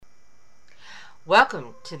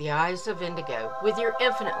Welcome to the Eyes of Indigo with your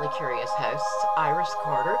infinitely curious hosts, Iris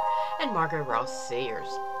Carter and Margot Ross Sears.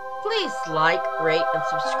 Please like, rate, and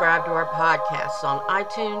subscribe to our podcasts on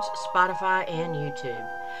iTunes, Spotify, and YouTube.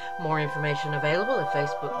 More information available at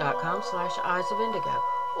facebook.com/Eyes of Indigo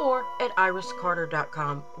or at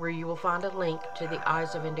iriscarter.com, where you will find a link to the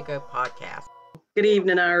Eyes of Indigo podcast. Good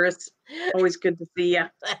evening, Iris. Always good to see you.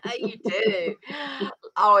 You do.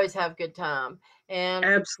 Always have a good time.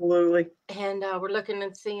 Absolutely. And we're looking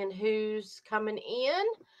and seeing who's coming in.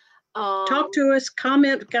 Talk to us,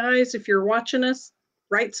 comment, guys. If you're watching us,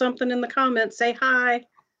 write something in the comments. Say hi.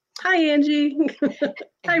 Hi, Angie.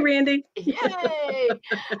 Hi, Randy. Yay!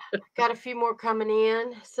 Got a few more coming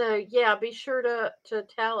in. So yeah, be sure to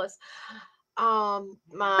tell us.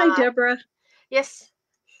 Hi, Deborah. Yes,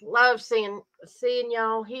 love seeing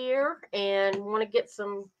y'all here and want to get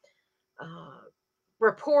some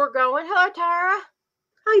rapport going. Hello, Tara.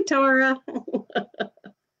 Hi, Tara.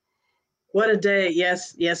 What a day.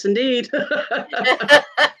 Yes, indeed.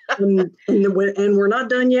 and we're not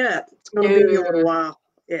done yet. It's going to be a little while.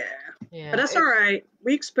 Yeah. But that's all right.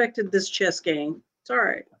 We expected this chess game. It's all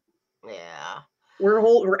right. Yeah.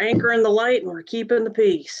 We're anchoring the light and we're keeping the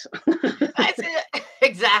peace. That's it.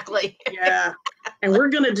 Exactly. Yeah. And we're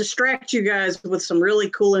going to distract you guys with some really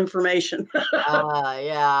cool information.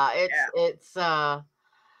 Yeah. It's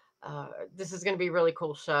this is going to be a really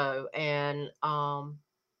cool show, and I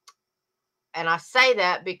say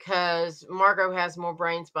that because Margot has more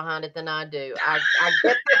brains behind it than I do. I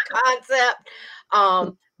get the concept,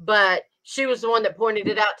 but she was the one that pointed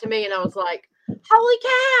it out to me, and I was like, "Holy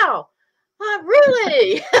cow!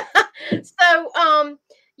 Really?" So,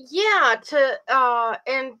 yeah.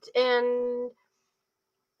 And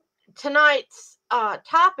tonight's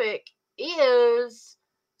topic is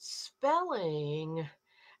spelling,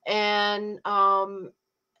 and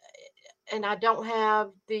I don't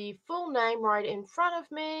have the full name right in front of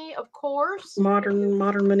me, of course. Modern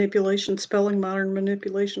manipulation, spelling modern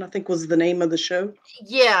manipulation, I think was the name of the show.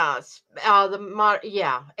 Yes,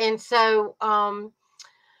 yeah. And so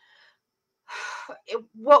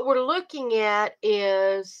what we're looking at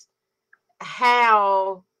is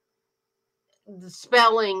how the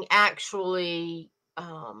spelling actually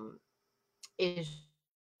is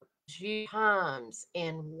used times,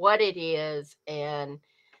 and what it is and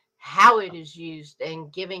how it is used,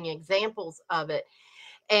 and giving examples of it.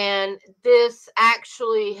 And this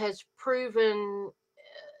actually has proven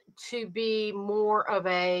to be more of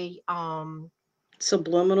a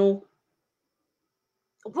subliminal.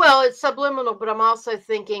 Well, it's subliminal, but I'm also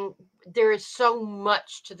thinking there is so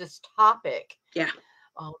much to this topic. Yeah.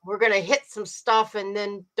 We're going to hit some stuff, and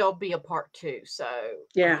then there'll be a part 2. So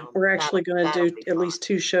yeah, we're actually going to do at least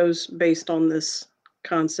 2 shows based on this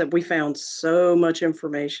concept. We found so much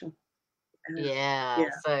information. Yeah.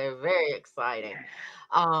 So very exciting.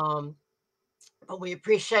 But we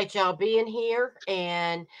appreciate y'all being here,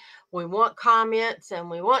 and we want comments, and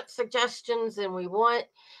we want suggestions, and we want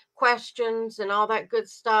questions and all that good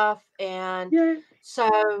stuff. And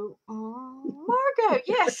so, Margot,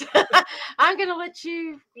 yes, I'm going to let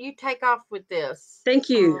you take off with this. Thank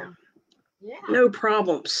you. Yeah. No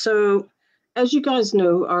problem. So, as you guys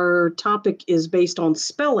know, our topic is based on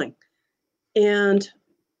spelling. And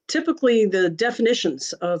typically the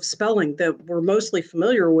definitions of spelling that we're mostly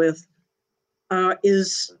familiar with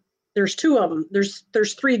is there's 2 of them.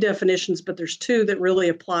 There's 3 definitions, but there's 2 that really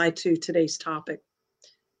apply to today's topic.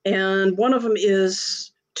 And one of them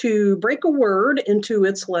is to break a word into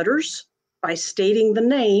its letters by stating the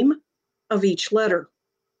name of each letter.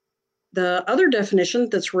 The other definition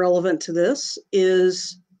that's relevant to this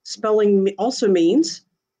is spelling also means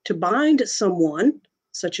to bind someone,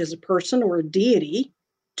 such as a person or a deity,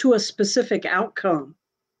 to a specific outcome,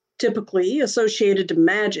 typically associated to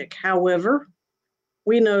magic. However,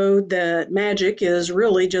 we know that magic is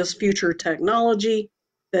really just future technology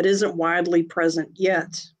that isn't widely present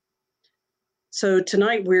yet. So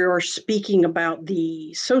tonight we are speaking about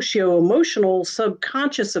the socio-emotional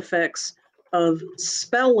subconscious effects of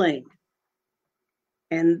spelling.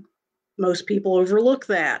 And most people overlook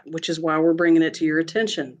that, which is why we're bringing it to your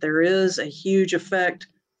attention. There is a huge effect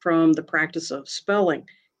from the practice of spelling,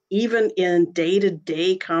 even in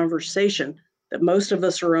day-to-day conversation that most of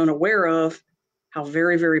us are unaware of, how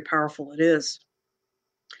very, very powerful it is.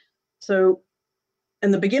 So in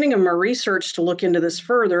the beginning of my research to look into this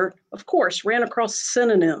further, of course, ran across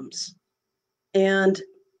synonyms. And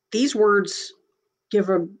these words give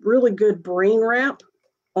a really good brain wrap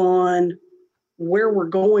on where we're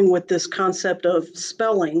going with this concept of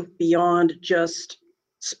spelling beyond just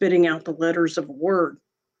spitting out the letters of a word,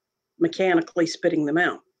 mechanically spitting them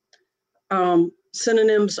out.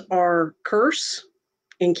 Synonyms are curse,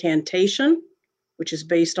 incantation, which is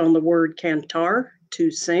based on the word cantar,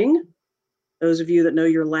 to sing. Those of you that know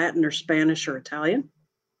your Latin or Spanish or Italian.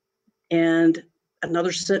 And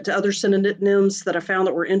other synonyms that I found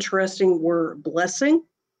that were interesting were blessing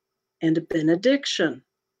and benediction,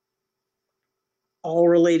 all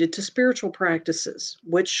related to spiritual practices,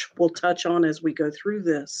 which we'll touch on as we go through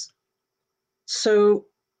this. So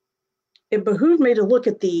it behooved me to look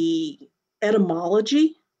at the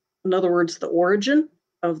etymology, in other words, the origin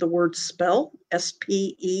of the word spell,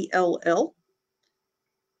 S-P-E-L-L.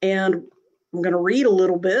 And I'm going to read a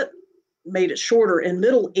little bit, made it shorter. In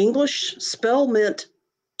Middle English, spell meant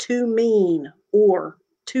to mean or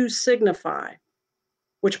to signify,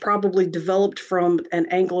 which probably developed from an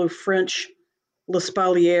Anglo-French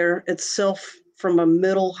l'espalier itself from a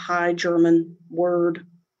Middle High German word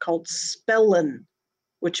called spellen,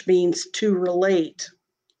 which means to relate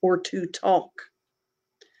or to talk.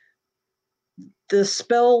 The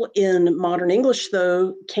spell in modern English,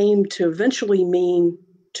 though, came to eventually mean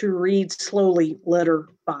to read slowly, letter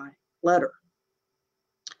by letter.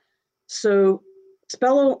 So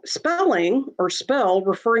spelling or spell,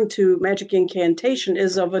 referring to magic incantation,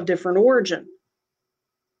 is of a different origin.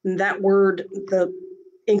 And that word, the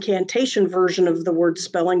incantation version of the word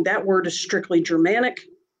spelling, that word is strictly Germanic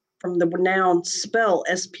from the noun spell,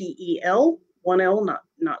 S-P-E-L, one L,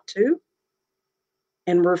 not two,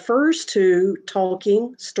 and refers to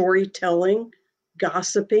talking, storytelling,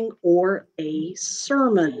 gossiping, or a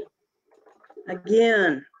sermon.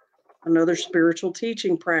 Again, another spiritual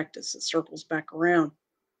teaching practice that circles back around.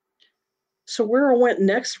 So where I went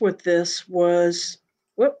next with this was,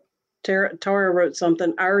 Tara wrote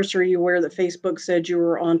something. Iris, are you aware that Facebook said you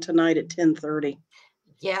were on tonight at 10:30?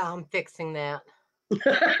 Yeah, I'm fixing that.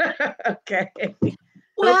 Okay.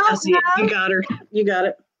 Well, I see it. You got her. You got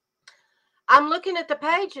it. I'm looking at the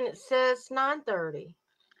page and it says 9:30.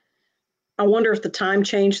 I wonder if the time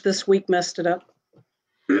change this week messed it up.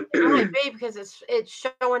 It might be because it's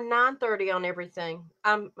showing 9:30 on everything.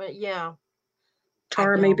 Yeah.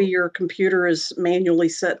 Tara, maybe your computer is manually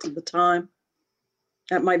set to the time.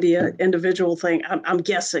 That might be an individual thing. I'm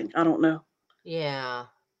guessing. I don't know. Yeah.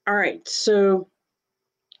 All right. So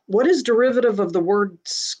what is derivative of the word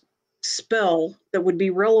spell that would be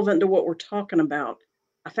relevant to what we're talking about?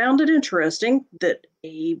 I found it interesting that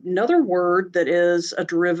another word that is a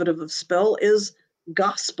derivative of spell is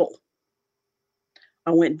gospel.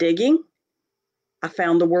 I went digging. I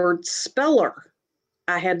found the word speller.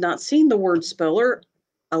 I had not seen the word speller.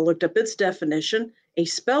 I looked up its definition. A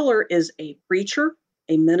speller is a preacher,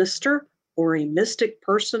 a minister, or a mystic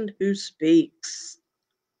person who speaks.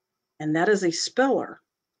 And that is a speller.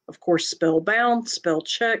 Of course, spellbound, spell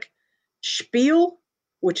check, spiel,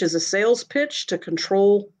 which is a sales pitch to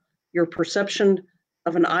control your perception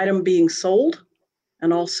of an item being sold,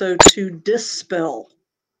 and also to dispel,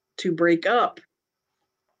 to break up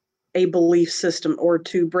a belief system, or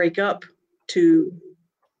to break up, to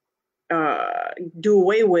do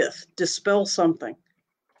away with, dispel something,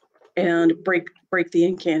 and break the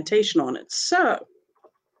incantation on it. So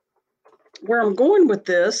where I'm going with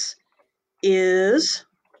this is,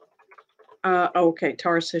 okay,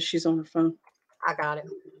 Tara says she's on her phone. I got it.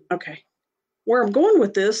 Okay. Where I'm going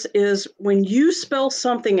with this is when you spell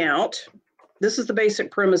something out, this is the basic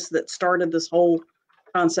premise that started this whole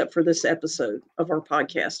concept for this episode of our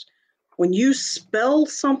podcast. When you spell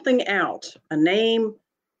something out, a name,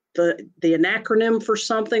 the acronym for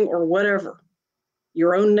something or whatever,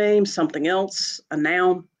 your own name, something else, a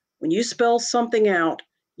noun, when you spell something out,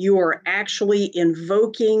 you are actually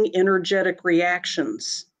invoking energetic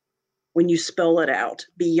reactions when you spell it out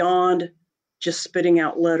beyond just spitting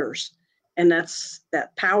out letters. And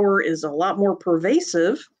that power is a lot more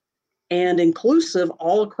pervasive and inclusive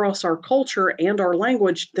all across our culture and our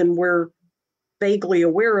language than we're vaguely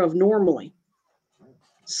aware of normally.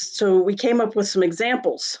 So we came up with some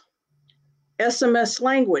examples. SMS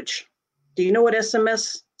language. Do you know what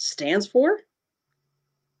SMS stands for?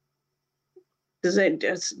 I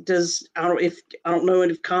don't know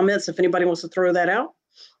if comments, if anybody wants to throw that out.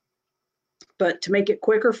 But to make it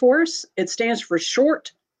quicker for us, it stands for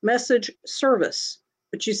short message service.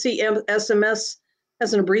 But you see SMS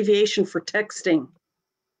as an abbreviation for texting,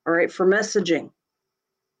 all right, for messaging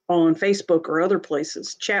on Facebook or other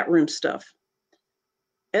places, chat room stuff.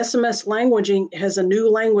 SMS languaging has a new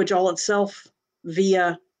language all itself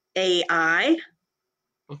via AI,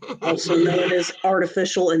 also known as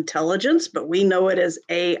artificial intelligence, but we know it as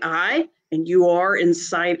AI, and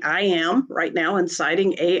I am right now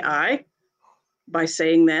inciting AI by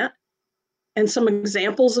saying that. And some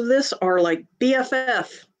examples of this are like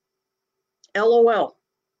BFF, LOL.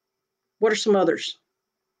 What are some others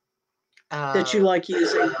that you like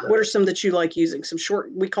using? What are some that you like using? Some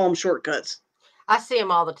we call them shortcuts. I see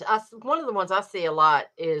them all the time. One of the ones I see a lot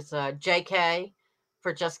is JK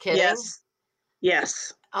for just kidding. Yes.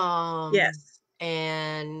 Yes. Yes.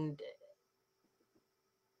 And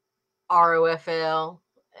ROFL.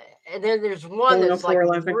 And then there's one that's like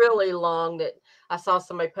really long that I saw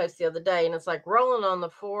somebody post the other day, and it's like rolling on the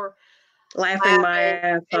floor, laughing my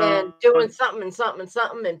ass off, and doing something and something and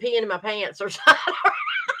something and peeing in my pants or something.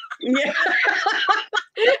 Yeah.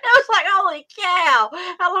 I was like, holy cow.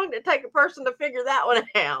 How long did it take a person to figure that one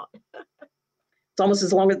out? It's almost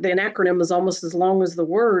as long as the acronym is almost as long as the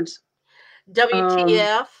words.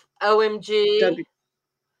 WTF, OMG.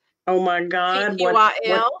 Oh my God.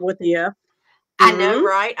 TTYL. What the F? I know,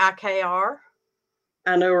 right? IKR.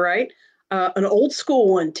 I know, right? An old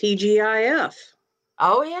school one, TGIF.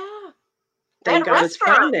 Oh, yeah. Thank God it's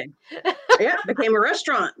Friday. Yeah, became a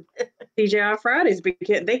restaurant. TGI Fridays,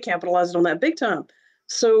 they capitalized on that big time.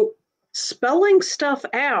 So spelling stuff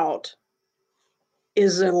out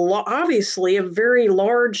is obviously a very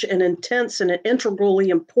large and intense and an integrally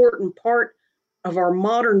important part of our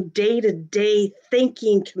modern day-to-day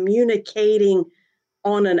thinking, communicating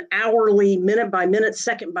on an hourly, minute by minute,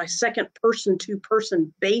 second by second, person to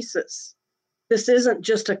person basis. This isn't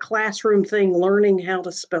just a classroom thing, learning how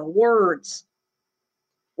to spell words.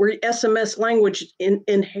 Where SMS language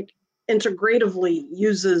integratively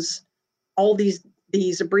uses all these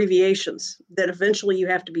abbreviations that eventually you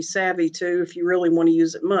have to be savvy to if you really want to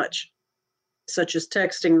use it much, such as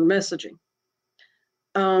texting or messaging.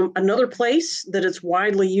 Another place that it's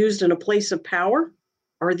widely used in a place of power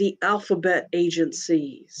are the alphabet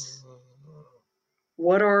agencies.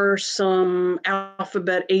 What are some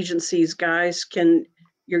alphabet agencies, guys?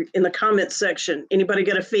 You're in the comments section. Anybody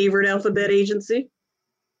got a favorite alphabet agency?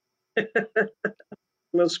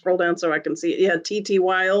 We'll scroll down so I can see it. Yeah,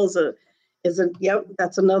 TTYL yep,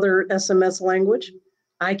 that's another SMS language.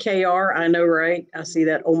 IKR, I know, right? I see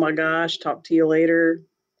that. Oh my gosh, talk to you later.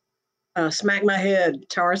 Smack my head.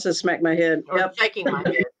 Tara says smack my head. Or yep. shaking my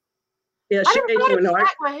head. Yeah, shaking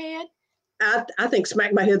my head. I think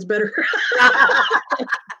smack my head's better.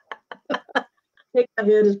 Shake my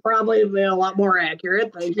head is probably a lot more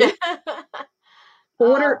accurate. Thank you.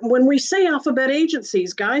 When we say alphabet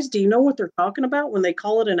agencies, guys, do you know what they're talking about when they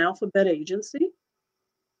call it an alphabet agency?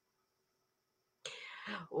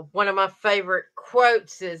 One of my favorite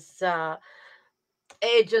quotes is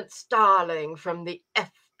Agent Starling from the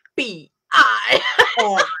FBI.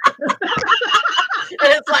 Oh.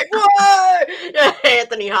 And it's like, whoa!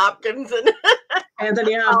 Anthony Hopkins.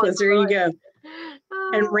 Anthony Hopkins, there you go.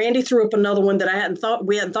 And Randy threw up another one that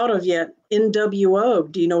we hadn't thought of yet. NWO.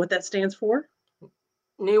 Do you know what that stands for?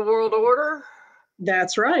 New World Order?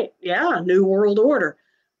 That's right. Yeah, New World Order.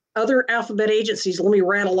 Other alphabet agencies, let me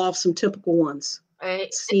rattle off some typical ones.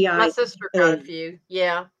 CIA. My sister got a few.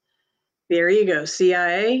 Yeah. There you go.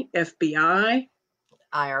 CIA, FBI.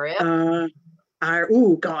 IRS.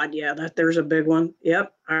 Oh God, yeah, there's a big one.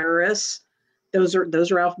 Yep, IRS. Those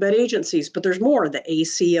are alphabet agencies, but there's more. The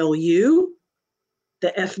ACLU,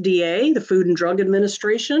 the FDA, the Food and Drug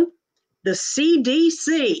Administration, the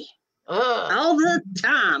CDC. All the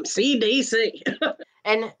time, CDC.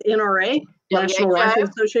 And NRA, National Rifle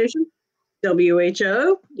Association.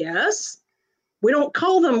 WHO, yes. We don't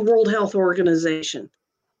call them World Health Organization.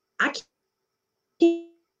 I can't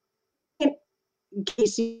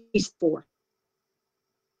KC4.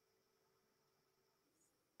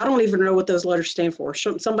 I don't even know what those letters stand for.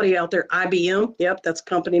 Somebody out there, IBM. Yep, that's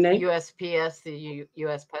company name. USPS, the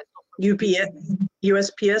U.S. Postal. UPS,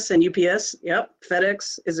 USPS and UPS. Yep,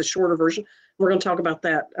 FedEx is a shorter version. We're going to talk about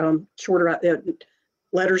that. Shorter about the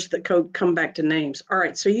letters that come back to names. All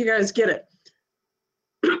right, so you guys get it.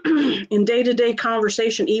 In day-to-day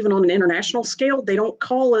conversation, even on an international scale, they don't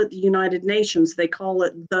call it the United Nations. They call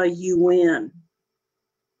it the UN.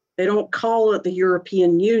 They don't call it the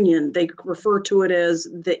European Union. They refer to it as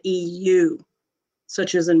the EU,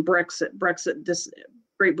 such as in Brexit.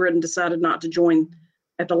 Great Britain decided not to join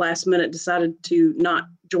at the last minute, decided to not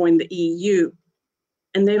join the EU.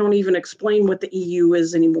 And they don't even explain what the EU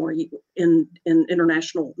is anymore in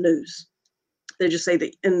international news. They just say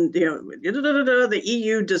the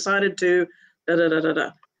EU decided to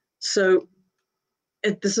So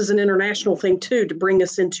this is an international thing too, to bring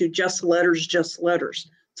us into just letters.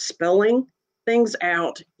 Spelling things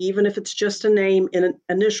out, even if it's just a name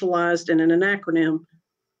initialized and in an acronym,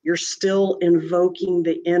 you're still invoking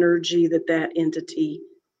the energy that entity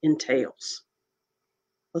entails.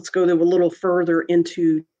 Let's go a little further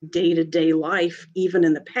into day-to-day life. Even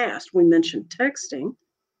in the past, we mentioned texting,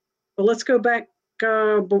 But let's go back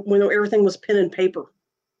when everything was pen and paper,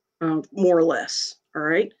 more or less. All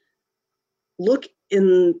right. Look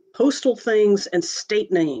in postal things and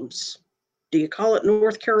state names. Do you call it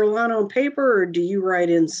North Carolina on paper, or do you write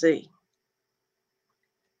NC?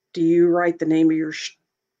 Do you write the name of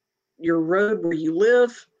your road where you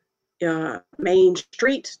live, Main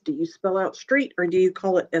Street? Do you spell out street, or do you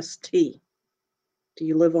call it ST? Do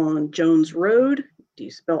you live on Jones Road? Do you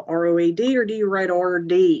spell ROAD, or do you write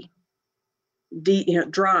RD?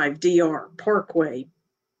 Drive, DR, Parkway,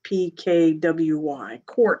 PKWY,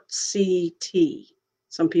 Court, CT.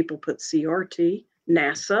 Some people put CRT.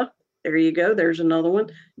 NASA, there you go. There's another one.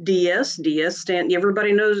 DS stand.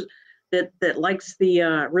 Everybody knows that likes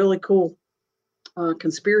the really cool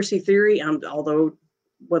conspiracy theory. Although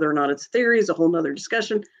whether or not it's theory is a whole nother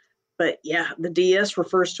discussion. But yeah, the DS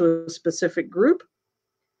refers to a specific group.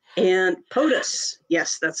 And POTUS,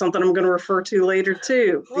 yes, that's something I'm going to refer to later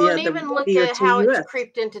too. Well, and even look at how it's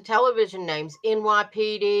creeped into television names: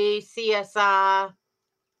 NYPD, CSI.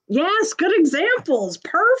 Yes, good examples.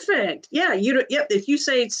 Perfect. Yeah, if you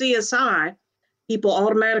say CSI, people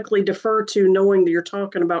automatically defer to knowing that you're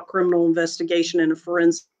talking about criminal investigation in a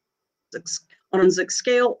forensic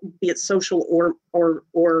scale, be it social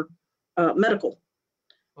or medical.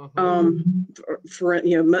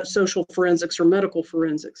 Social forensics or medical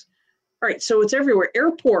forensics. All right, so it's everywhere.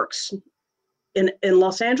 Airports in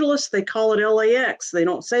Los Angeles, they call it LAX. They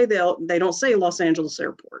don't say Los Angeles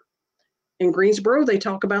Airport. In Greensboro, they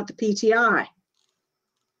talk about the PTI.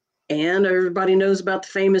 And everybody knows about the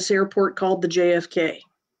famous airport called the JFK.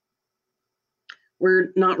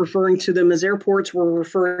 We're not referring to them as airports. We're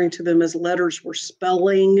referring to them as letters. We're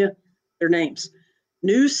spelling their names.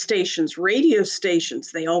 News stations, radio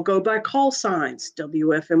stations, they all go by call signs,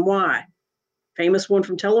 WFMY. Famous one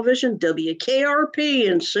from television, WKRP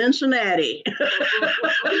in Cincinnati.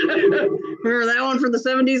 Remember that one from the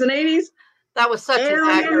 70s and 80s? That was such an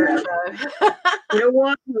accurate show. You know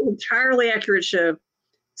what? An entirely accurate show.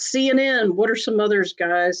 CNN, what are some others,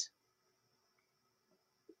 guys?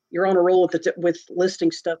 You're on a roll with listing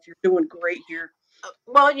stuff. You're doing great here.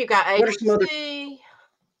 Well, you got AMC. What are some other?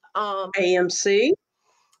 AMC.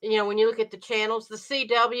 You know, when you look at the channels, the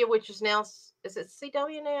CW, which is now, is it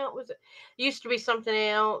CW now? Was it used to be something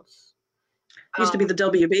else? Used to be the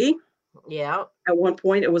WB. Yeah. At one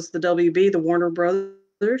point, it was the WB, the Warner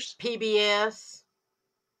Brothers. PBS,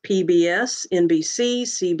 NBC,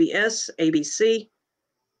 CBS, ABC.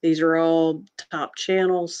 These are all top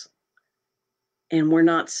channels. And we're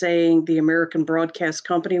not saying the American Broadcast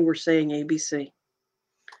Company, we're saying ABC.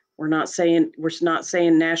 We're not saying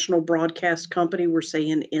National Broadcast Company, we're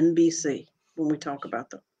saying NBC when we talk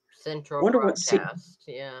about them. Central Broadcast,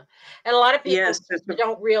 yeah. And a lot of people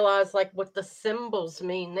don't realize like what the symbols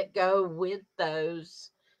mean that go with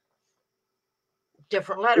those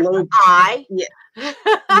different letters. I.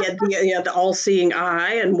 Yeah, the all-seeing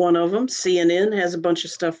eye, and one of them, CNN, has a bunch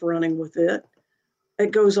of stuff running with it.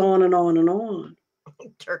 It goes on and on and on.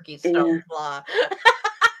 Turkeys don't fly.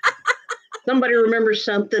 Somebody remembers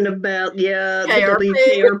something about the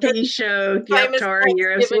WKRP show. Yep, Tara,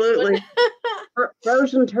 you're absolutely.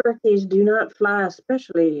 Frozen turkeys do not fly,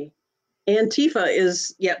 especially. Antifa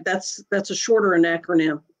is, that's a shorter an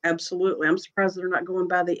acronym. Absolutely. I'm surprised they're not going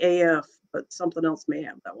by the AF, but something else may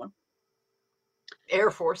have that one. Air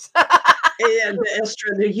Force. And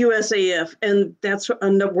the USAF. And that's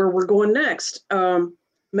where we're going next.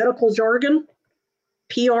 Medical jargon,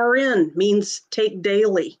 PRN means take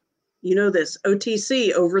daily. You know this.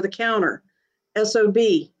 OTC, over the counter. SOB,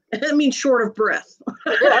 it means short of breath.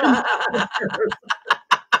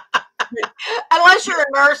 Unless you're a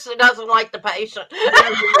nurse that doesn't like the patient. You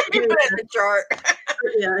put it in the chart.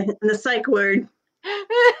 Yeah, and the psych word.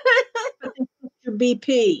 Your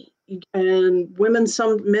BP. And men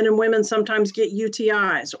and women sometimes get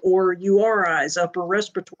UTIs or URIs, upper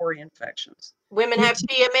respiratory infections. Women have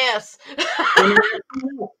PMS.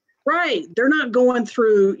 Right. They're not going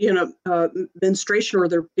through, menstruation or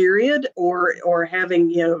their period or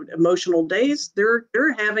having, emotional days. They're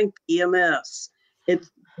having PMS.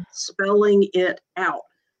 It's spelling it out.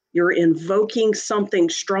 You're invoking something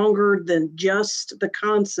stronger than just the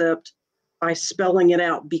concept by spelling it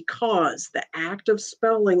out, because the act of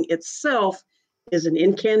spelling itself is an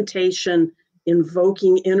incantation,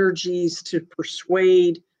 invoking energies to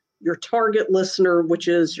persuade your target listener, which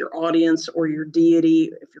is your audience or your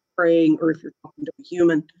deity, if you're praying or if you're talking to a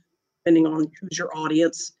human, depending on who's your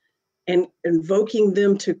audience, and invoking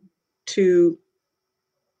them to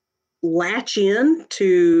latch in,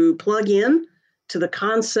 to plug in to the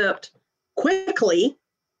concept quickly,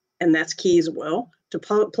 and that's key as well, to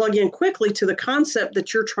plug in quickly to the concept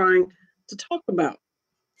that you're trying to talk about.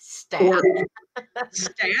 Stat. Or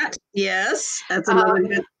stat, yes. That's another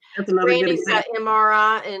good. That's another Randy's good got example.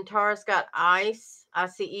 MRI and Tara's got ICE.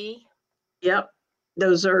 Yep.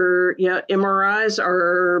 Those are, MRIs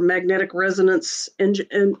are magnetic resonance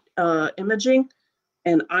imaging,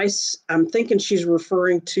 and ICE, I'm thinking she's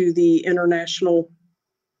referring to the international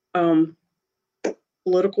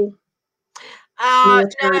political. No,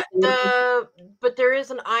 Military but there is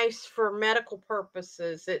an ICE for medical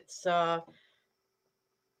purposes. It's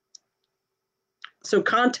So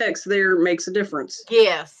context there makes a difference.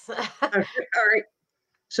 yes. Okay, all right.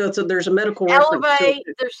 So there's a medical reference to Elevate.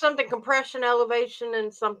 it. There's something compression, elevation,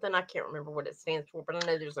 and something I can't remember what it stands for, but I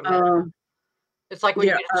know there's a medical. It's like when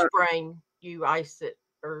you Yeah, get a sprain, you ice it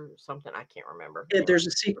or something. I can't remember. there's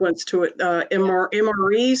a sequence to it.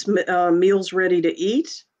 MREs, meals ready to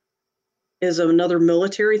eat, is another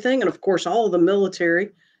military thing. And of course, all of the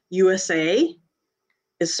military, USA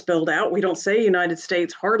is spelled out. We don't say United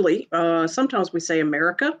States hardly. Sometimes we say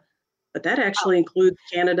America, but that actually includes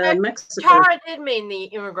Canada and Mexico. Tara did mean the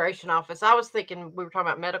immigration office. I was thinking we were talking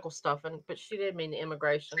about medical stuff, but she did mean the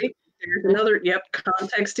immigration. See, there's another,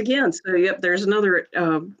 context again. So, there's another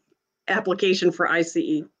application for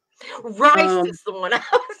ICE. Rice is the one I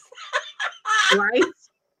was. Rice?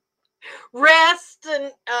 Rest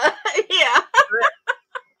and, yeah.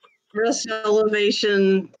 Rest,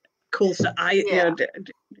 elevation, cool stuff.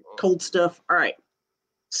 Cold stuff. All right.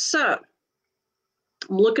 So,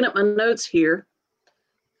 I'm looking at my notes here.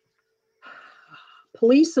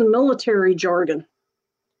 Police and military jargon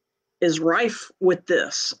is rife with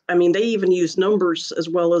this. I mean, they even use numbers as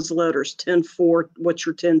well as letters, 10-4, what's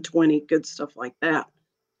your 10-20, good stuff like that.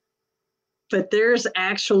 But there's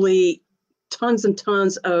actually tons and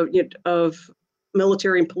tons of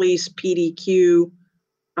military and police, PDQ,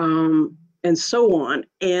 and so on.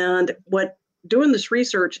 And doing this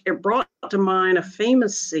research, it brought to mind a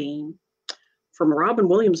famous scene from a Robin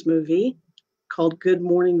Williams movie called Good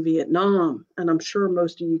Morning Vietnam. And I'm sure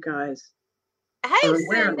most of you guys Hey,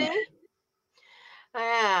 Cindy.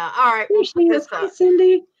 Yeah. All right. We'll put this up. Hi,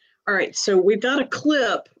 Cindy. All right. So we've got a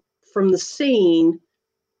clip from the scene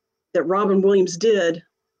that Robin Williams did,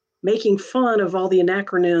 making fun of all the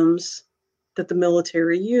acronyms that the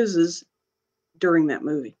military uses during that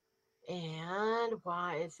movie. And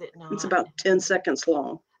why is it not? It's about 10 seconds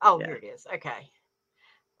long. Oh, here it is. Okay.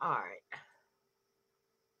 All right.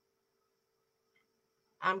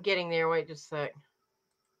 I'm getting there. Wait just a sec.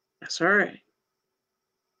 That's all right.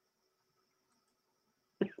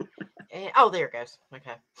 Oh, there it goes.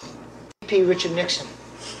 Okay. VP Richard Nixon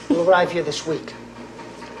will arrive here this week.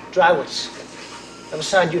 Drywoods, I've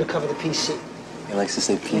assigned you to cover the PC. He likes to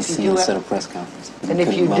say PC instead of press conference. And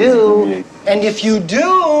if you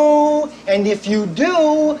do,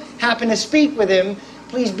 happen to speak with him,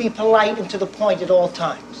 please be polite and to the point at all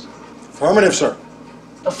times. Affirmative, sir.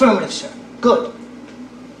 Affirmative, sir. Good.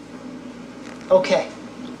 Okay.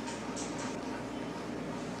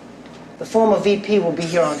 The former VP will be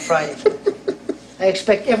here on Friday. I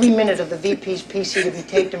expect every minute of the VP's PC to be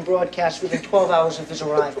taped and broadcast within 12 hours of his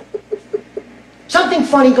arrival. Something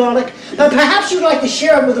funny, Garlic? Perhaps you'd like to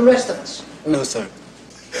share it with the rest of us. No, sir.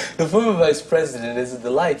 The former vice president is a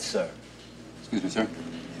delight, sir. Excuse me, sir.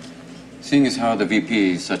 Seeing as how the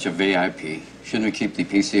VP is such a VIP, shouldn't we keep the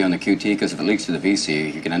PC on the QT? Because if it leaks to the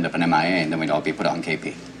VC, you can end up an MIA, and then we'd all be put on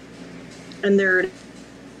KP. And there it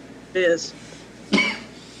is.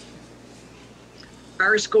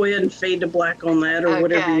 Iris, go ahead and fade to black on that, or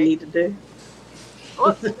whatever you need to do.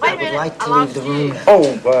 Oh, wait a minute. I would like to leave the room now. Oh,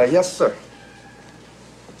 yes, sir.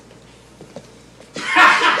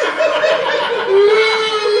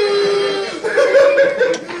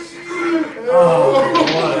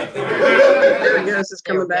 There it goes. It's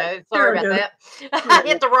coming back. Sorry about that. I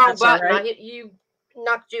hit the wrong button. Right. You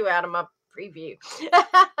knocked you out of my preview.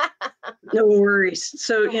 No worries.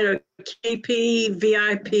 So, KP,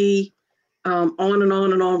 VIP, on and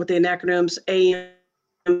on and on with the acronyms,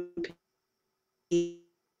 AMP.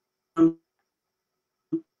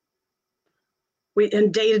 We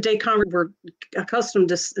in day-to-day conversation, we're accustomed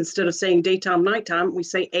to, instead of saying daytime, nighttime, we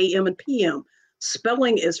say AM and PM.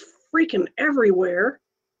 Spelling is freaking everywhere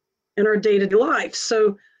in our day-to-day life.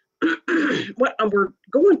 So what we're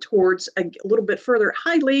going towards a little bit further.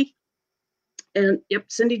 Hi, Lee. And yep,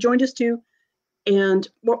 Cindy joined us too. And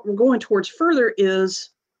what we're going towards further is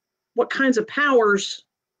what kinds of powers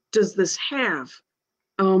does this have?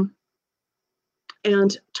 And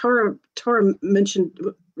Tara mentioned,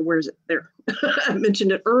 where is it? There. I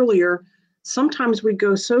mentioned it earlier. Sometimes we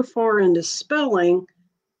go so far into spelling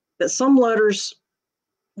that some letters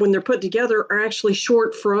when they're put together, are actually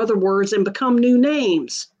short for other words and become new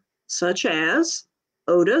names, such as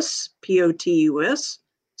POTUS, POTUS,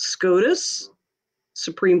 SCOTUS,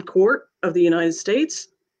 Supreme Court of the United States,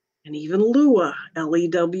 and even LEWA,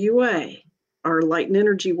 LEWA, our Light and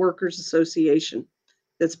Energy Workers Association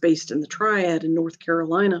that's based in the Triad in North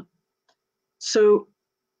Carolina. So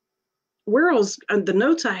the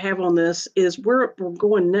notes I have on this is where we're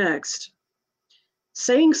going next.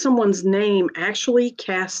 Saying someone's name actually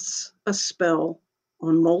casts a spell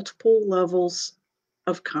on multiple levels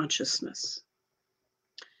of consciousness.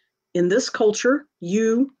 In this culture,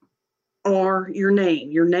 you are your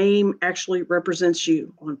name. Your name actually represents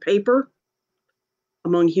you on paper,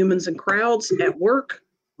 among humans and crowds, at work,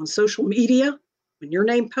 on social media. When your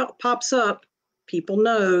name pops up, people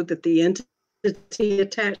know that the entity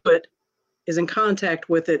attached to it is in contact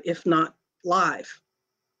with it, if not live.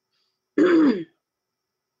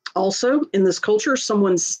 Also, in this culture,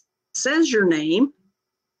 someone says your name,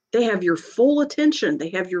 they have your full attention, they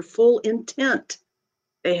have your full intent,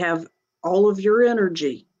 they have all of your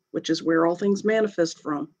energy, which is where all things manifest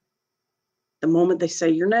from, the moment they say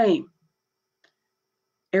your name.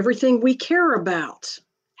 Everything we care about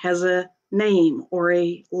has a name or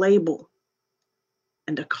a label.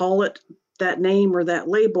 And to call it that name or that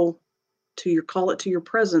label, call it to your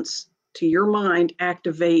presence, to your mind,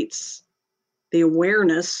 activates the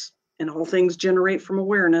awareness, and all things generate from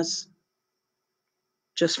awareness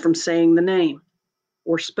just from saying the name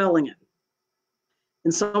or spelling it.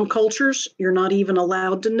 In some cultures, you're not even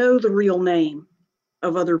allowed to know the real name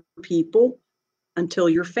of other people until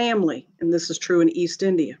your family. And this is true in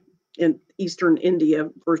Eastern India,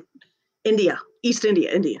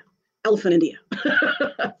 Elephant India.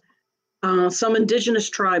 Some indigenous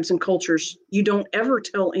tribes and cultures, you don't ever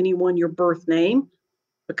tell anyone your birth name,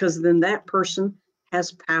 because then that person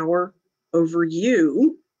has power over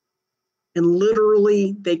you, and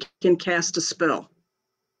literally they can cast a spell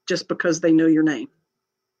just because they know your name.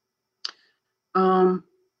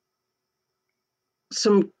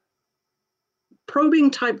 Some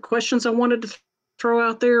probing type questions I wanted to throw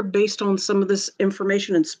out there based on some of this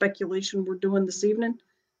information and speculation we're doing this evening.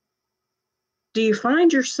 Do you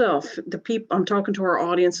find yourself, I'm talking to our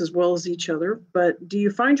audience as well as each other, but do you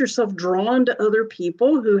find yourself drawn to other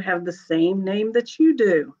people who have the same name that you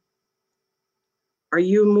do? Are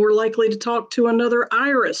you more likely to talk to another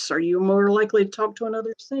Iris? Are you more likely to talk to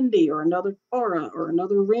another Cindy or another Tara or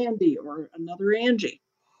another Randy or another Angie,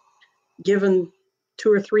 given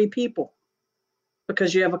 2 or 3 people?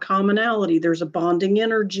 Because you have a commonality, there's a bonding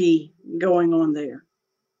energy going on there.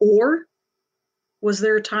 Or was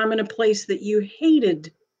there a time and a place that you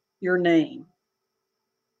hated your name?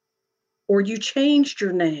 Or you changed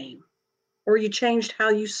your name? Or you changed how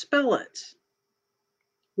you spell it?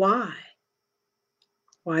 Why?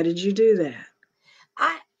 Why did you do that?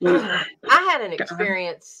 I had an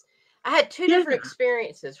experience. I had 2 different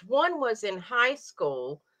experiences. One was in high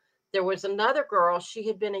school. There was another girl. She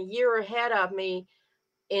had been a year ahead of me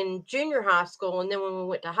in junior high school. And then when we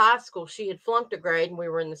went to high school, she had flunked a grade and we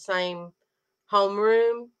were in the same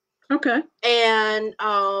homeroom. Okay. And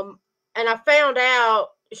I found out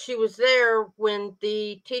she was there when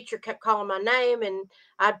the teacher kept calling my name, and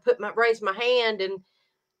I'd raise my hand, and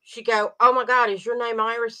she'd go, "Oh my God, is your name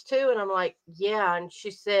Iris too?" And I'm like, "Yeah." And she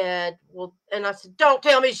said, "Well," and I said, "Don't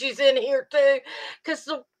tell me she's in here too." Because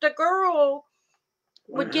the girl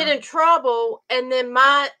would get in trouble, and then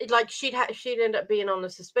she'd end up being on the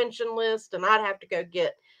suspension list, and I'd have to go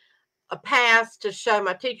get a pass to show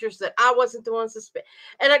my teachers that I wasn't the one suspended.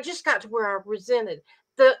 And I just got to where I resented.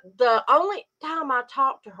 The only time I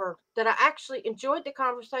talked to her that I actually enjoyed the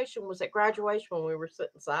conversation was at graduation when we were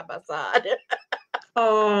sitting side by side.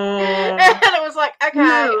 Oh, and it was like, okay,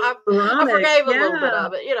 I forgave a little bit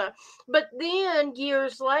of it, But then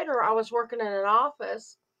years later, I was working in an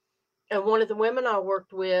office, and one of the women I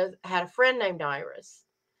worked with had a friend named Iris.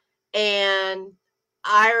 And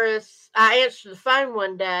Iris, I answered the phone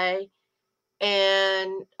one day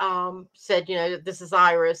and said, "This is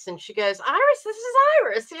Iris." And she goes, "Iris, this is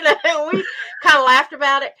Iris." And we kind of laughed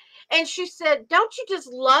about it. And she said, "Don't you just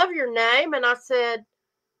love your name?" And I said,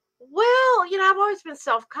 "Well, I've always been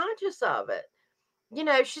self-conscious of it."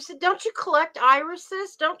 She said, "Don't you collect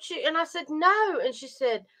irises? Don't you?" And I said, "No." And she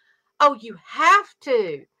said, "Oh, you have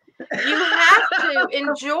to. You have to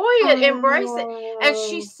enjoy it, embrace it." And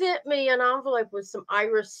she sent me an envelope with some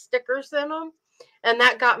Iris stickers in them. And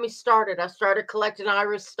that got me started. I started collecting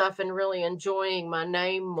Iris stuff and really enjoying my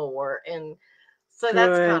name more. And so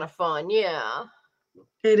that's kind of fun. Yeah.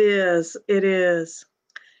 It is. It is.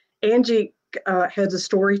 Angie has a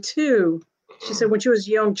story too. She said when she was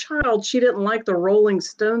a young child, she didn't like the Rolling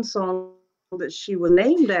Stones song that she was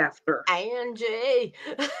named after. Angie.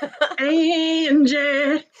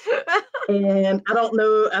 Angie. And I don't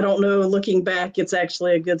know. Looking back, it's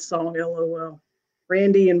actually a good song. LOL.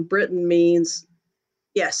 Randy in Britain means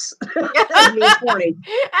yes. It means horny.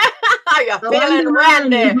 How you feeling,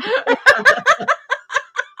 Randy?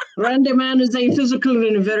 Randy man is a physical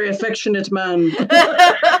and a very affectionate man.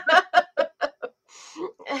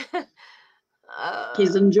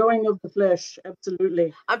 He's enjoying of the flesh,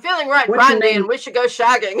 absolutely. I'm feeling right, What's your Randy, name? and we should go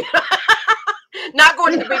shagging. Not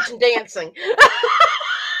going to the beach and dancing.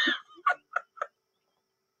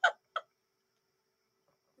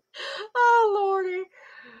 Oh, Lordy.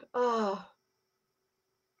 Oh.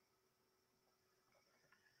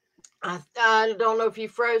 I don't know if you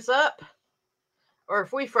froze up or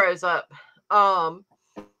if we froze up.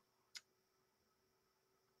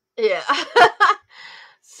 Yeah.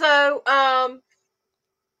 So,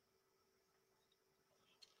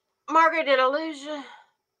 Margaret, did I lose you?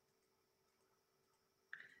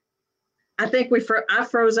 I think I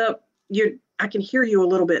froze up. I can hear you a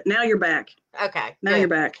little bit. Now you're back. Okay. Now good. you're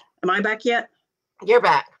back. Am I back yet? You're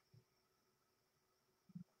back.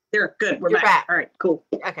 There, good. We're You're back. All right, cool.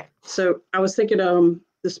 Okay. So I was thinking,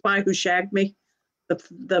 The Spy Who Shagged Me,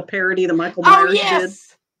 the parody that Michael Oh, Myers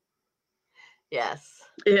yes. Yes.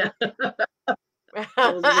 did. Yeah. That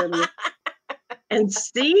was a good one. And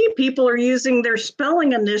see, people are using their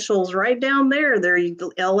spelling initials right down there. They're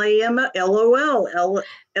LAMLOL,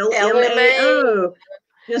 LMAO.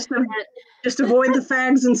 Just avoid the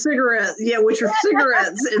fags and cigarettes. Yeah, which are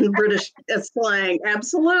cigarettes in British slang.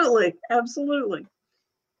 Absolutely. Absolutely.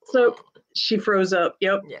 So she froze up.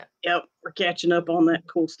 Yep. Yeah. Yep. We're catching up on that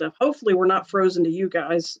cool stuff. Hopefully we're not frozen to you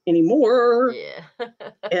guys anymore. Yeah.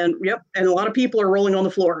 And yep. And a lot of people are rolling on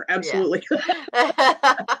the floor. Absolutely.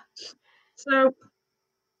 So,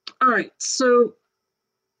 all right. So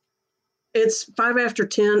it's 5 after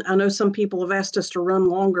 10. I know some people have asked us to run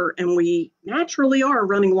longer, and we naturally are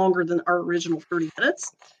running longer than our original 30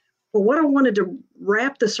 minutes. But what I wanted to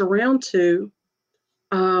wrap this around to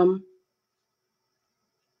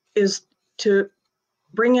is to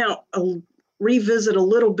revisit a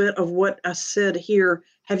little bit of what I said here.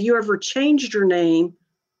 Have you ever changed your name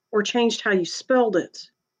or changed how you spelled it,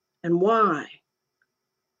 and why?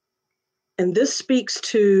 And this speaks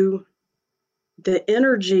to the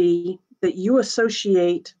energy that you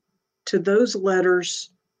associate to those letters,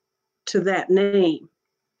 to that name.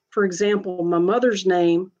 For example, my mother's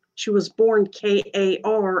name, she was born Karlin,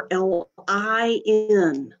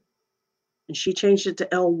 and she changed it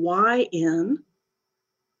to Lyn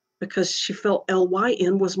because she felt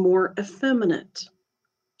Lyn was more effeminate.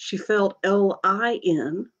 She felt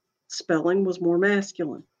Lin spelling was more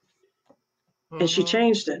masculine. And she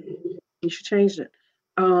changed it.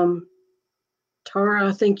 Tara,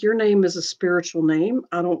 I think your name is a spiritual name.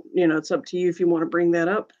 I don't, it's up to you if you want to bring that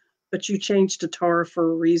up, but you changed to Tara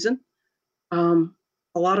for a reason. A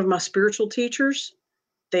lot of my spiritual teachers,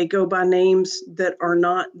 they go by names that are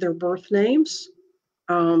not their birth names.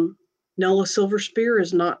 Nella Silverspear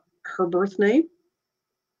is not her birth name.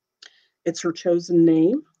 It's her chosen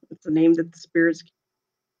name. It's the name that the spirits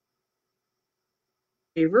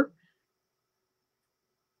gave her.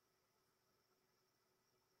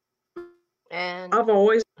 And I've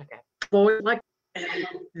always liked.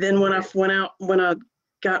 Then when I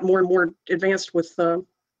got more and more advanced with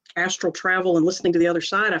astral travel and listening to the other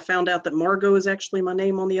side, I found out that Margot is actually my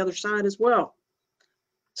name on the other side as well.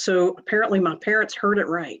 So apparently my parents heard it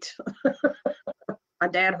right. My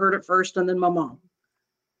dad heard it first and then my mom.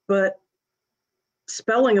 But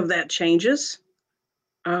spelling of that changes.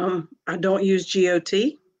 I don't use GOT.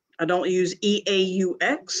 I don't use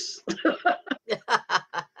EAUX.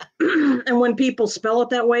 And when people spell it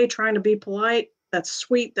that way, trying to be polite, that's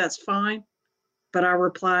sweet, that's fine. But I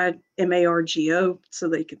replied MARGO so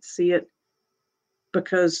they could see it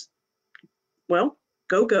because, well,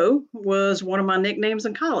 Go-Go was one of my nicknames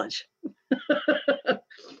in college.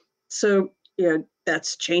 So, yeah,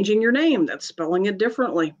 that's changing your name. That's spelling it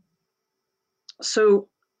differently. So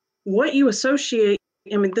what you associate,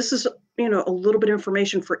 this is, a little bit of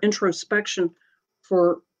information for introspection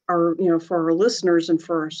for our listeners and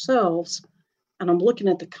for ourselves. And I'm looking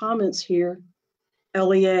at the comments here.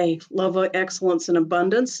 LEA, love, excellence, and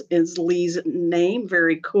abundance is Lee's name.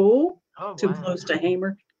 Very cool. Oh, Too wow. close to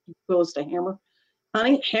hammer.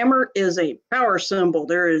 Honey, hammer is a power symbol.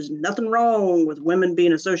 There is nothing wrong with women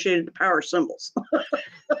being associated to power symbols.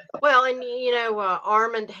 Well, and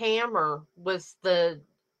Armand Hammer was the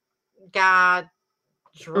guy's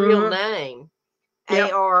real name.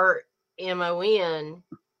 Yep. ARMON.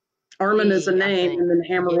 Armin is a I name, think. and then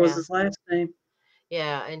Hammer was Yeah. his last name.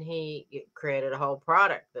 Yeah, and he created a whole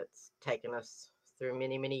product that's taken us through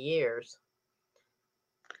many, many years.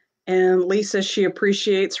 And Lee says she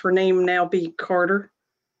appreciates her name now being Carter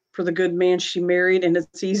for the good man she married, and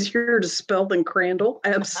it's easier to spell than Crandall.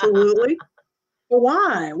 Absolutely. But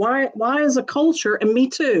why? Why is a culture, and me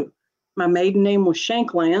too. My maiden name was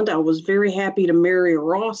Shankland. I was very happy to marry a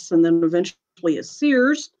Ross and then eventually a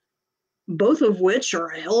Sears, both of which are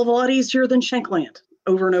a hell of a lot easier than Shankland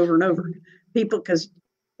over and over and over. People, because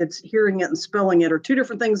it's hearing it and spelling it are two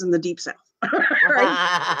different things in the deep south.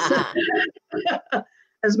 Right? So,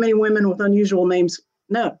 as many women with unusual names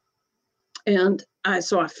know. And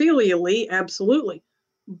so I feel you, Lee, absolutely.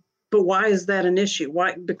 But why is that an issue?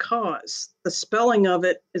 Why? Because the spelling of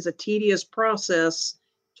it is a tedious process.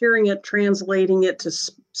 Hearing it, translating it to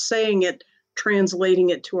saying it, translating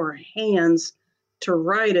it to our hands to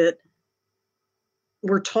write it.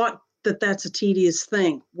 We're taught that that's a tedious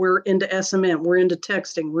thing. We're into SMM. We're into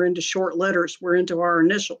texting. We're into short letters. We're into our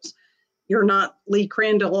initials. You're not Lee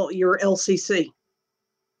Crandall. You're LCC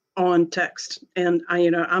on text, and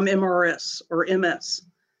I'm MRS or MS,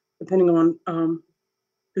 depending on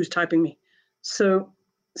who's typing me. So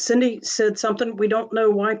Cindy said something. We don't know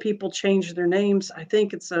why people change their names. I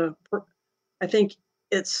think it's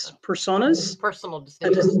personas. Personal A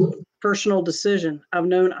decision. personal decision. I've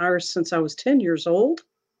known Iris since I was 10 years old.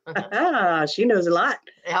 She knows a lot.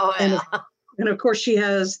 Oh, And yeah. and of course, she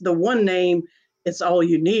has the one name. It's all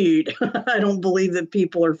you need. I don't believe that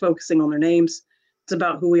people are focusing on their names. It's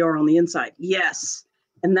about who we are on the inside. Yes.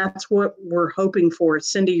 And that's what we're hoping for.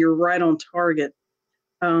 Cindy, you're right on target.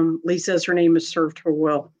 Lee says her name has served her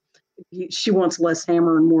well. She wants less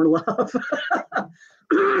hammer and more love.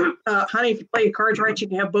 Honey, if you play your cards right, you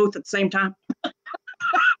can have both at the same time.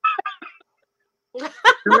 You're a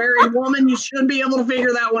married woman, you should be able to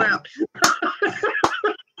figure that one out.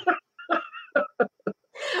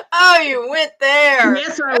 Oh, you went there.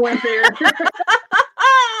 Yes, I went there.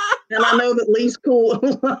 And I know that Lee's cool.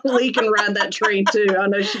 Lee can ride that train too. I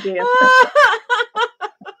know she can.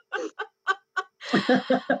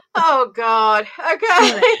 Oh, God.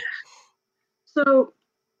 Okay. So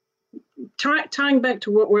tying back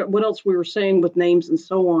to what else we were saying with names and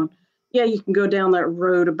so on. Yeah, you can go down that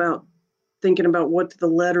road about thinking about what the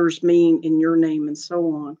letters mean in your name and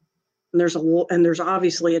so on. And there's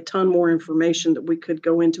obviously a ton more information that we could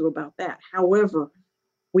go into about that. However,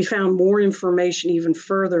 we found more information even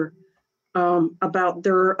further about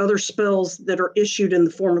there are other spells that are issued in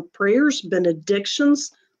the form of prayers,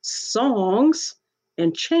 benedictions, songs,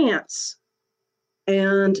 and chants.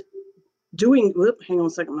 And hang on a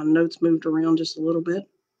second, my notes moved around just a little bit.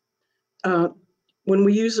 When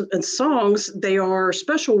we use them in songs, they are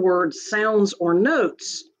special words, sounds, or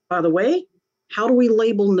notes. By the way, how do we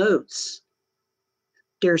label notes?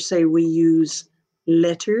 Dare say we use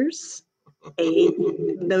letters.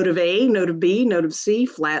 Note of A, note of B, note of C,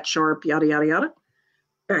 flat, sharp, yada, yada, yada.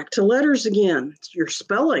 Back to letters again. It's your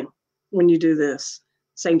spelling when you do this.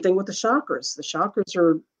 Same thing with the chakras. The chakras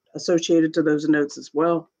are associated to those notes as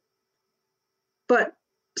well. But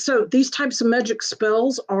so these types of magic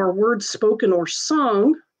spells are words spoken or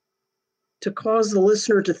sung to cause the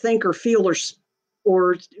listener to think or feel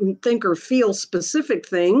or think or feel specific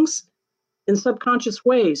things in subconscious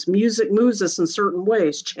ways. Music moves us in certain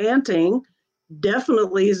ways. Chanting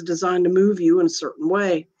definitely is designed to move you in a certain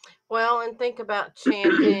way. Well, and think about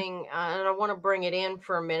chanting, and I want to bring it in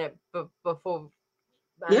for a minute before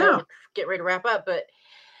I know we're getting ready to wrap up, but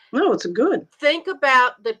no, it's a good. Think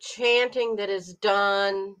about the chanting that is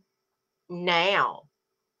done now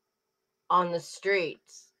on the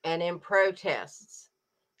streets and in protests.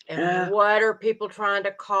 And what are people trying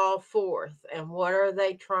to call forth? And what are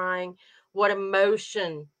they trying, what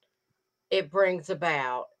emotion it brings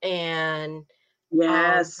about? And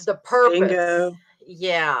the purpose. Bingo.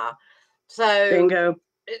 Yeah. So bingo.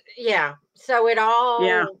 Yeah. So it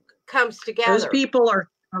all comes together. Those people are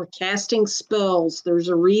casting spells. There's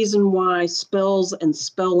a reason why spells and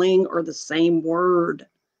spelling are the same word.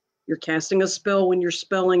 You're casting a spell when you're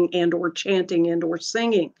spelling and or chanting and or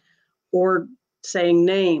singing or saying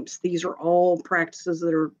names. These are all practices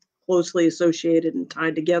that are closely associated and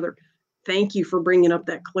tied together. Thank you for bringing up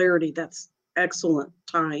that clarity. That's excellent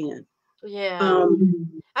tie-in. Yeah.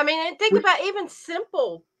 I mean, and think about even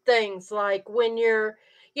simple things like when you're,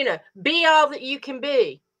 be all that you can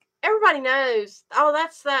be. Everybody knows, oh,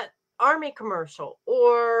 that's that Army commercial.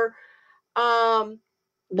 Or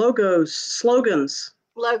logos, slogans.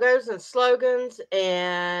 Logos and slogans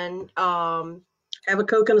and have a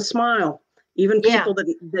Coke and a smile. Even people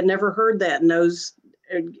that never heard that knows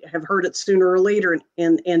have heard it sooner or later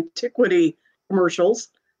in antiquity commercials.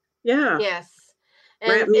 Yeah. Yes.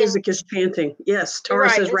 Rap music is chanting. Yes. Tara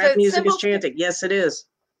right. says And rap so music is symbols chanting. Yes, it is.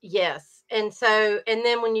 yes. And so, and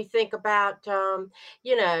then when you think about,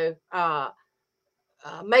 you know,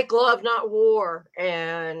 make love, not war,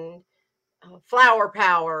 and flower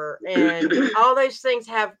power, and all those things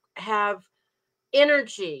have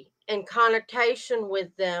energy and connotation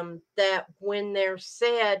with them that when they're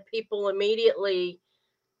said, people immediately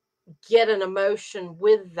get an emotion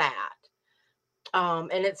with that.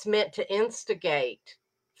 And it's meant to instigate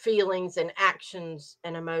feelings and actions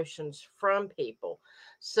and emotions from people.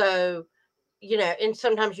 So, you know, and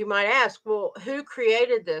sometimes you might ask, well, who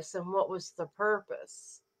created this and what was the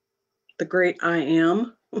purpose? The great I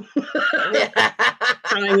am. Yeah.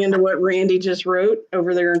 Tying into what Randy just wrote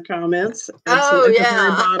over there in comments. Oh, At the very yeah.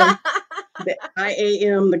 bottom, the I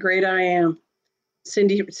am, the great I am.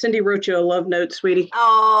 Cindy wrote you a love note, sweetie.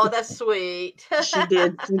 Oh, that's sweet. She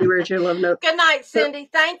did. Cindy wrote you a love note. Good night, So, Cindy.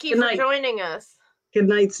 Thank you good for night. joining us. Good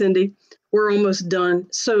night, Cindy. We're almost done.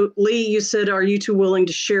 So, Lee, you said, are you two willing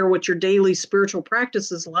to share what your daily spiritual practice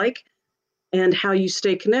is like and how you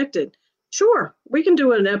stay connected? Sure, we can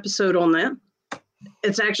do an episode on that.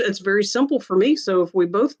 It's very simple for me. So if we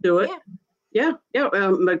both do it, yeah.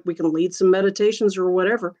 We can lead some meditations or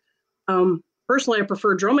whatever. Personally, I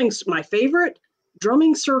prefer drumming. My favorite,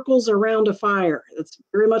 drumming circles around a fire. It's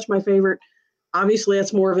very much my favorite. Obviously,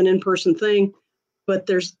 that's more of an in-person thing, but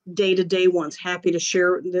there's day-to-day ones. Happy to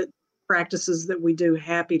share the practices that we do.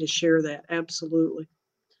 Happy to share that. Absolutely.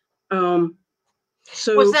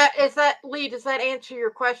 So is that Lee, does that answer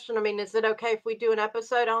your question? I mean, is it okay if we do an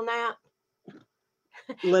episode on that?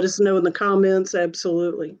 Let us know in the comments.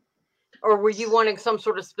 Absolutely. Or were you wanting some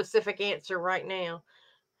sort of specific answer right now?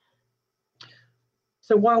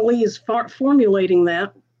 So while Lee is formulating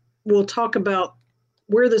that, we'll talk about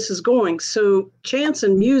where this is going. So chants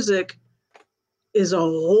and music is a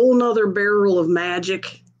whole nother barrel of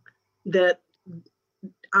magic that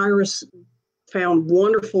Iris found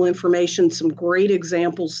wonderful information, some great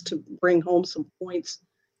examples to bring home some points.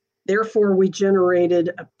 Therefore, we generated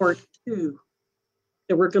a part 2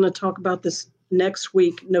 that we're going to talk about this next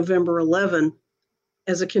week, November 11,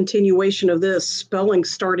 as a continuation of this, spelling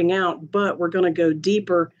starting out, but we're going to go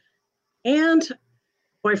deeper. And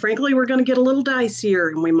quite frankly, we're going to get a little dicier,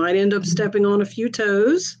 and we might end up stepping on a few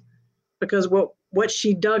toes because what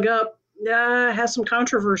she dug up has some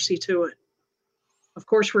controversy to it. Of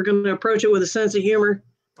course, we're going to approach it with a sense of humor.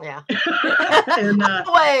 Yeah. And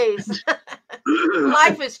always.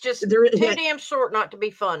 Life is just too damn short not to be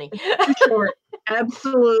funny. Too short.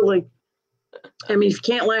 Absolutely. I mean, if you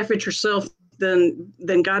can't laugh at yourself, then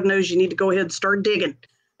God knows you need to go ahead and start digging.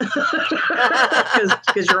 Because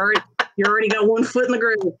you already got one foot in the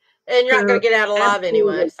grave. And you're not going to get out alive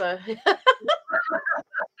anyway. So, in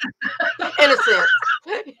a sense.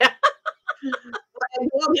 Yeah.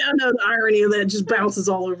 Well, yeah, I know the irony of that just bounces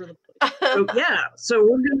all over the place. So, yeah, so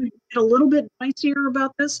we're going to get a little bit dicier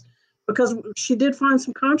about this because she did find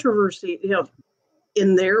some controversy,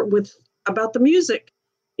 in there about the music,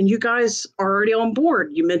 and you guys are already on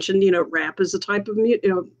board. You mentioned, rap is a type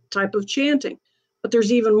of chanting, but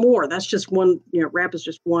there's even more. That's just one. Rap is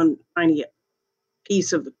just one tiny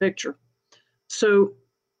piece of the picture. So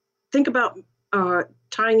think about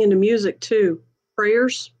tying into music too.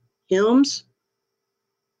 Prayers, hymns.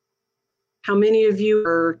 How many of you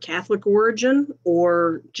are Catholic origin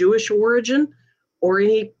or Jewish origin or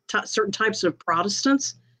any certain types of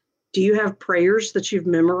Protestants? Do you have prayers that you've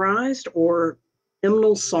memorized or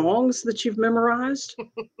hymnal songs that you've memorized?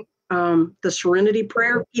 The Serenity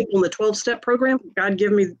Prayer, people in the 12-step program, God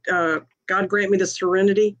grant me the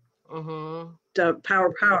serenity, the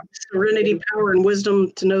power, serenity, power, and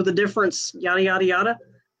wisdom to know the difference, yada, yada, yada.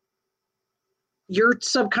 Your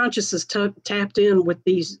subconscious is tapped in with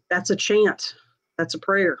these. That's a chant. That's a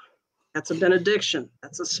prayer. That's a benediction.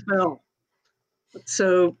 That's a spell.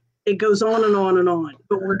 So it goes on and on and on.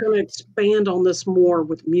 But we're going to expand on this more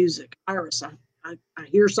with music. Iris, I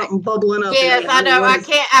hear something bubbling up. Yes, I know. I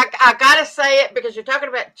got to say it because you're talking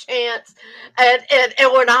about chants. And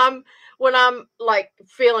when I'm like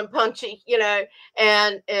feeling punchy,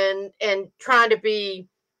 and trying to be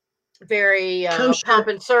very pomp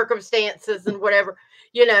and circumstances and whatever,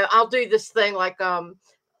 I'll do this thing like or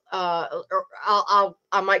I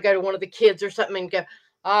might go to one of the kids or something and go,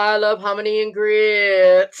 I love hominy and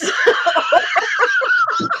grits.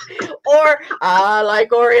 Or I like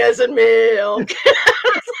Oreos and milk.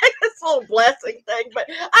 It's like this little blessing thing, but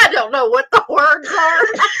I don't know what the words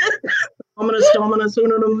are. Dominus, Dominus,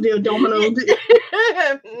 uno, domino,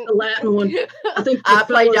 the Latin one. I think I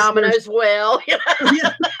play fellas, dominoes well. yeah.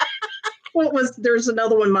 There's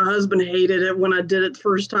another one. My husband hated it when I did it the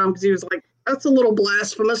first time because he was like, that's a little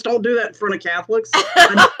blasphemous. Don't do that in front of Catholics.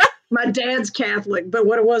 My dad's Catholic, but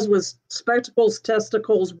what it was spectacles,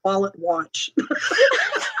 testicles, wallet, watch.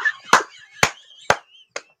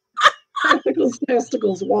 Spectacles,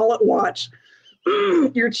 testicles, wallet, watch.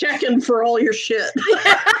 You're checking for all your shit.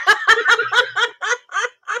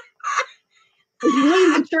 If you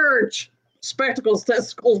leave the church, spectacles,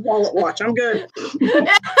 testicles, wallet, watch. I'm good.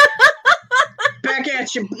 Back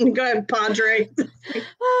at you. Go ahead, Padre.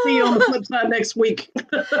 See you on the flip side next week.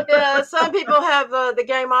 Yeah, some people have the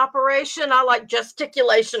game Operation. I like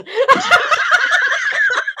gesticulation.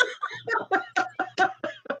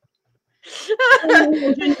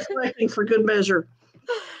 For good measure.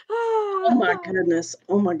 Oh my goodness.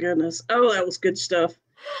 Oh my goodness. Oh, that was good stuff.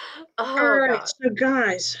 Oh, all right, God. so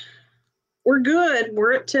guys, we're good.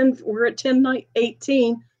 We're at 10. We're at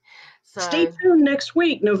 10:18. So, Stay tuned next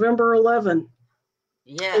week, November 11.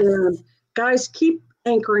 yes. And guys, keep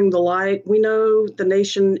anchoring the light. We know the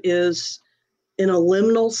nation is in a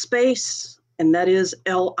liminal space, and that is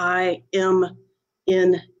LIMNAL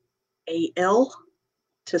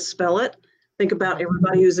to spell it. Think about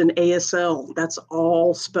everybody who's in ASL. That's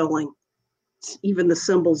all spelling, even the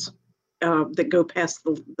symbols that go past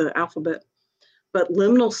the alphabet. But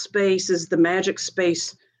liminal space is the magic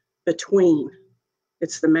space between.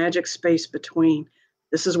 It's the magic space between.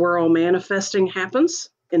 This is where all manifesting happens,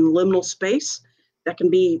 in liminal space. That can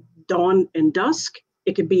be dawn and dusk.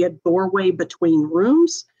 It could be a doorway between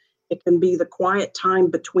rooms. It can be the quiet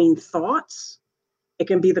time between thoughts. It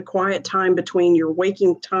can be the quiet time between your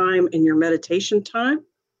waking time and your meditation time.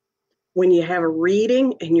 When you have a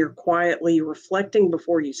reading and you're quietly reflecting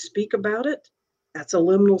before you speak about it, that's a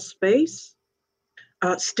liminal space.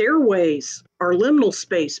 Stairways are liminal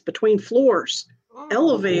space between floors.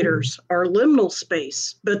 Elevators are liminal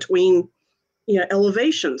space between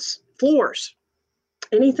elevations, floors.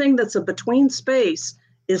 Anything that's a between space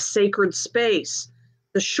is sacred space.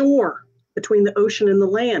 The shore between the ocean and the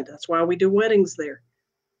land, that's why we do weddings there,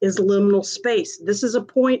 is liminal space. This is a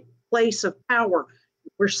place of power.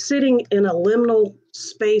 We're sitting in a liminal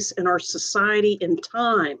space in our society and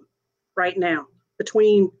time right now,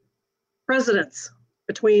 between presidents,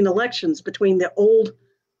 between elections, between the old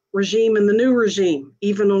regime and the new regime,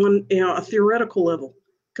 even on a theoretical level,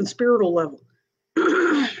 conspiratorial level.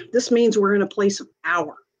 This means we're in a place of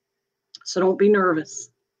power. So don't be nervous.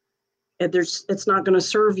 It's not going to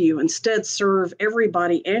serve you. Instead, serve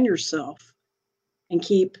everybody and yourself, and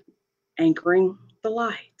keep anchoring the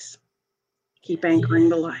light. Keep anchoring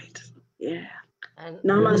the light. Yeah. And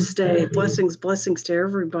Namaste. Blessings to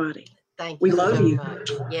everybody. thank you. We love so you.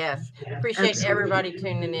 much. Yes. Appreciate Absolutely. everybody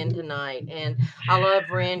tuning in tonight. And I love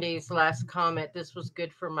Randy's last comment. This was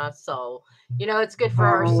good for my soul. It's good for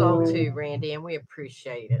our soul too, Randy, and we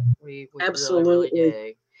appreciate it. We Absolutely. really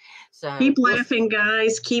do. So Keep laughing,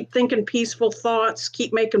 guys. Keep thinking peaceful thoughts.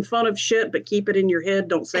 Keep making fun of shit, but keep it in your head.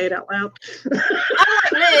 Don't say it out loud. Unlike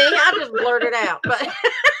me, I just blurt it out. But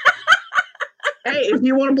hey, if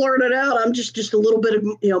you want to blurt it out, I'm just a little bit of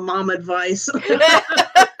mom advice.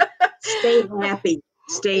 Stay happy.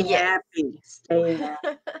 Stay happy. Stay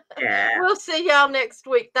happy. Yeah. We'll see y'all next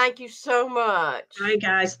week. Thank you so much. Bye,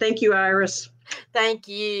 guys. Thank you, Iris. Thank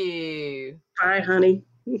you. Bye, honey.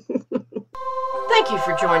 Thank you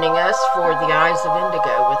for joining us for The Eyes of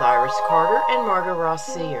Indigo with Iris Carter and Margot Ross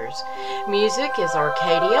Sears. Music is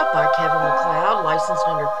Arcadia by Kevin MacLeod, licensed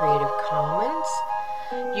under Creative Commons.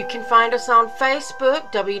 You can find us on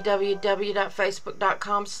Facebook,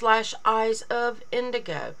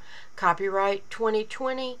 www.facebook.com/eyesofindigo. Copyright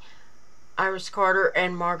 2020, Iris Carter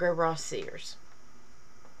and Margot Ross Sears.